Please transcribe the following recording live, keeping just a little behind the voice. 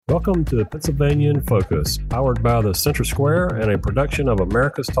Welcome to Pennsylvania in Focus, powered by the Center Square and a production of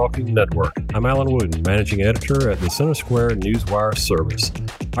America's Talking Network. I'm Alan Wooten, Managing Editor at the Center Square Newswire Service.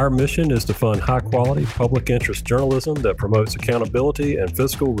 Our mission is to fund high-quality public interest journalism that promotes accountability and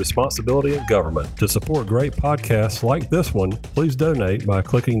fiscal responsibility in government. To support great podcasts like this one, please donate by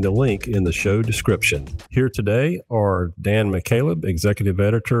clicking the link in the show description. Here today are Dan McCaleb, Executive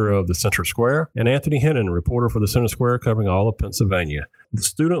Editor of the Center Square, and Anthony Hennon, reporter for the Center Square covering all of Pennsylvania. The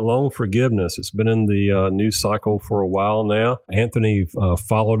student loan forgiveness, it's been in the news cycle for a while now. Anthony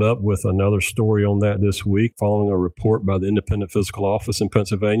followed up with another story on that this week, following a report by the Independent Fiscal Office in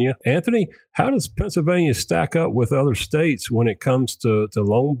Pennsylvania. Anthony, how does Pennsylvania stack up with other states when it comes to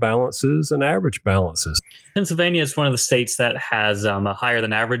loan balances and average balances? Pennsylvania is one of the states that has a higher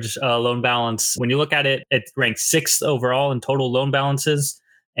than average loan balance. When you look at it, it ranks sixth overall in total loan balances.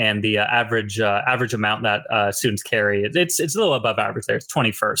 And the average amount that students carry, it's a little above average there. It's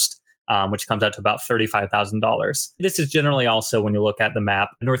 21st, which comes out to about $35,000. This is generally also, when you look at the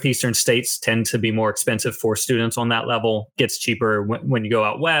map, northeastern states tend to be more expensive for students on that level. Gets cheaper when you go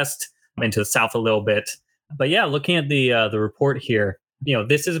out west, into the south a little bit. But yeah, looking at the report here,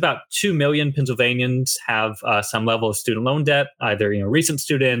 this is about 2 million Pennsylvanians have some level of student loan debt, either recent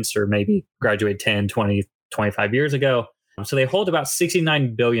students or maybe graduated 10, 20, 25 years ago. So they hold about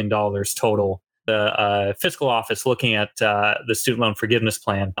 $69 billion total. The fiscal office, looking at the student loan forgiveness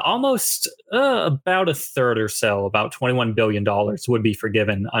plan, almost about a third or so, about $21 billion would be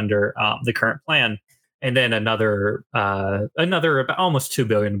forgiven under the current plan. And then another about almost $2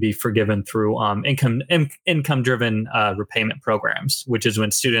 billion would be forgiven through income-driven repayment programs, which is when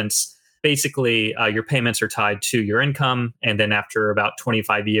students, basically your payments are tied to your income. And then after about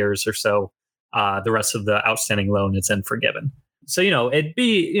 25 years or so, the rest of the outstanding loan is then forgiven. So,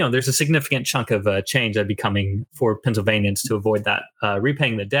 there's a significant chunk of change that'd be coming for Pennsylvanians to avoid that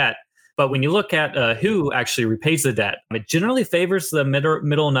repaying the debt. But when you look at who actually repays the debt, it generally favors the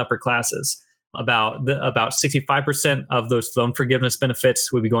middle and upper classes. About 65% of those loan forgiveness benefits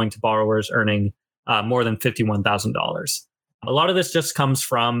would be going to borrowers earning more than $51,000. A lot of this just comes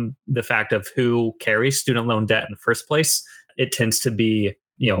from the fact of who carries student loan debt in the first place. It tends to be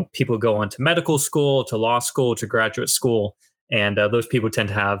people go on to medical school, to law school, to graduate school, and those people tend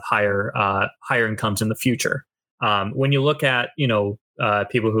to have higher incomes in the future. When you look at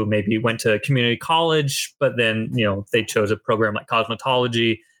people who maybe went to community college, but then they chose a program like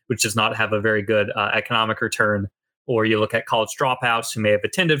cosmetology, which does not have a very good economic return, or you look at college dropouts who may have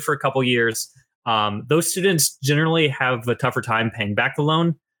attended for a couple years, those students generally have a tougher time paying back the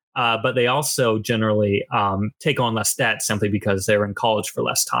loan. But they also generally take on less debt simply because they're in college for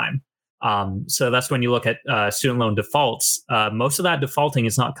less time. So that's when you look at student loan defaults. Most of that defaulting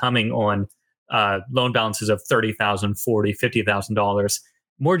is not coming on loan balances of $30,000, $40,000, $50,000.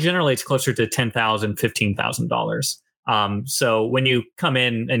 More generally, it's closer to $10,000, $15,000. So when you come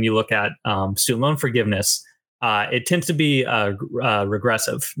in and you look at student loan forgiveness, it tends to be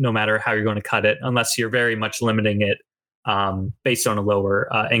regressive, no matter how you're going to cut it, unless you're very much limiting it based on a lower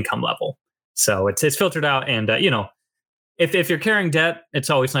income level. So it's filtered out. And, if you're carrying debt, it's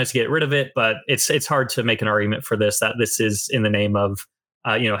always nice to get rid of it. But it's hard to make an argument for this, that this is in the name of,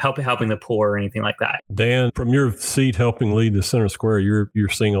 helping the poor or anything like that. Dan, from your seat helping lead the Center Square, you're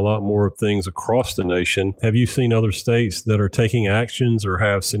seeing a lot more of things across the nation. Have you seen other states that are taking actions or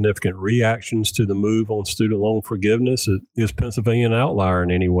have significant reactions to the move on student loan forgiveness? Is Pennsylvania an outlier in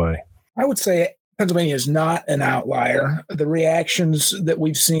any way? I would say Pennsylvania is not an outlier. The reactions that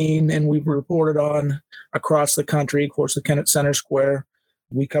we've seen and we've reported on across the country, of course, the Kennett Center Square,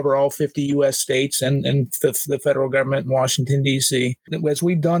 we cover all 50 U.S. states and the federal government in Washington, D.C. As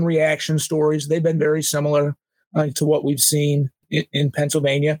we've done reaction stories, they've been very similar to what we've seen in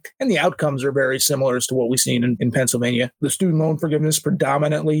Pennsylvania, and the outcomes are very similar as to what we've seen in Pennsylvania. The student loan forgiveness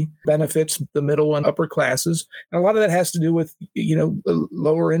predominantly benefits the middle and upper classes, and a lot of that has to do with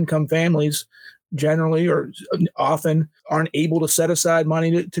lower income families generally or often aren't able to set aside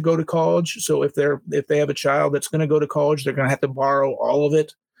money to go to college. So if they have a child that's going to go to college, they're going to have to borrow all of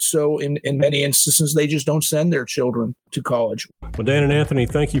it. So in many instances, they just don't send their children to college. Well, Dan and Anthony,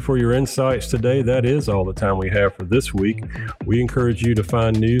 thank you for your insights today. That is all the time we have for this week. We encourage you to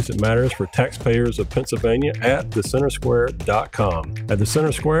find news that matters for taxpayers of Pennsylvania at thecentersquare.com. At the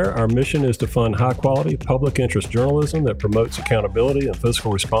Center Square, our mission is to fund high-quality public interest journalism that promotes accountability and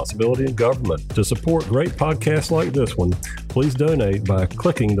fiscal responsibility in government. To support great podcasts like this one, please donate by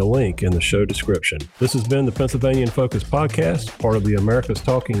clicking the link in the show description. This has been the Pennsylvania in Focus podcast, part of the America's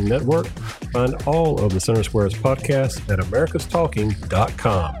Talking Network. Find all of the Center Square's podcasts at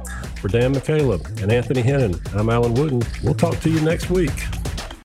americastalking.com. For Dan McCaleb and Anthony Hennon, I'm Alan Wooten. We'll talk to you next week.